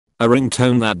A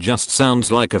ringtone that just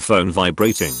sounds like a phone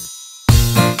vibrating.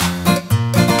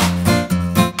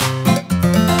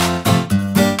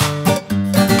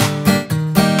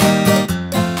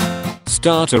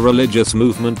 Start a religious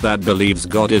movement that believes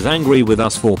God is angry with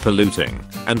us for polluting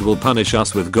and will punish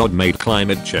us with God-made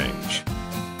climate change.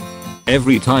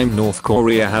 Every time North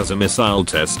Korea has a missile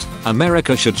test,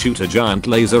 America should shoot a giant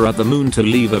laser at the moon to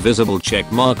leave a visible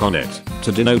check mark on it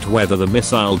to denote whether the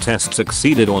missile test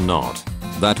succeeded or not.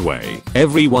 That way,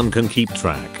 everyone can keep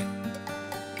track.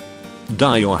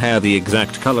 Dye your hair the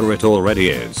exact color it already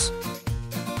is.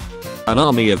 An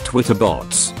army of Twitter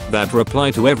bots that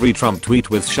reply to every Trump tweet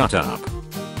with "shut up."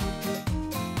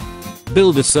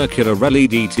 Build a circular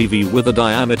LED TV with a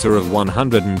diameter of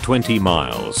 120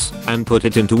 miles and put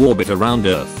it into orbit around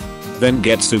Earth. Then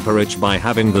get super rich by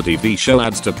having the TV show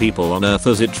ads to people on Earth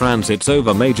as it transits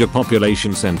over major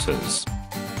population centers.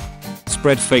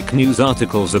 Spread fake news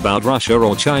articles about Russia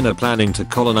or China planning to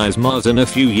colonize Mars in a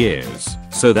few years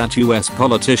so that US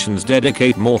politicians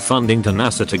dedicate more funding to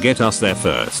NASA to get us there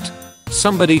first.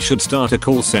 Somebody should start a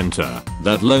call center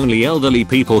that lonely elderly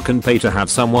people can pay to have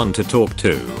someone to talk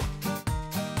to.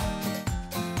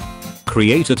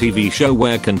 Create a TV show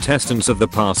where contestants of the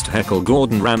past heckle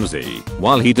Gordon Ramsay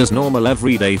while he does normal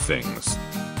everyday things.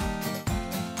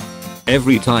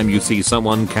 Every time you see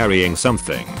someone carrying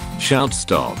something, shout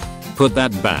 "stop, put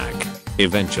that back."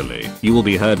 Eventually, you will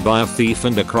be heard by a thief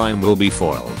and a crime will be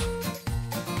foiled.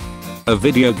 A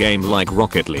video game like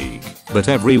Rocket League, but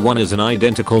everyone is an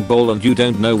identical ball and you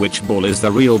don't know which ball is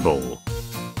the real ball.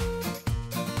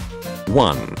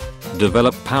 1.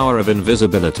 Develop power of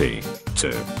invisibility.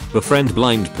 2. Befriend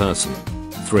blind person.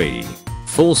 3.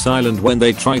 Fall silent when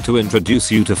they try to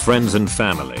introduce you to friends and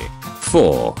family.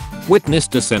 4. Witness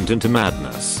descent into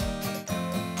madness.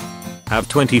 Have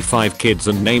 25 kids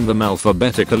and name them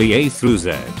alphabetically A through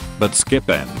Z, but skip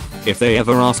N. If they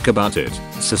ever ask about it,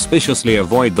 suspiciously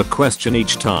avoid the question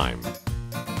each time.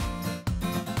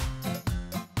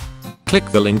 Click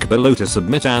the link below to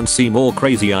submit and see more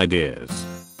crazy ideas.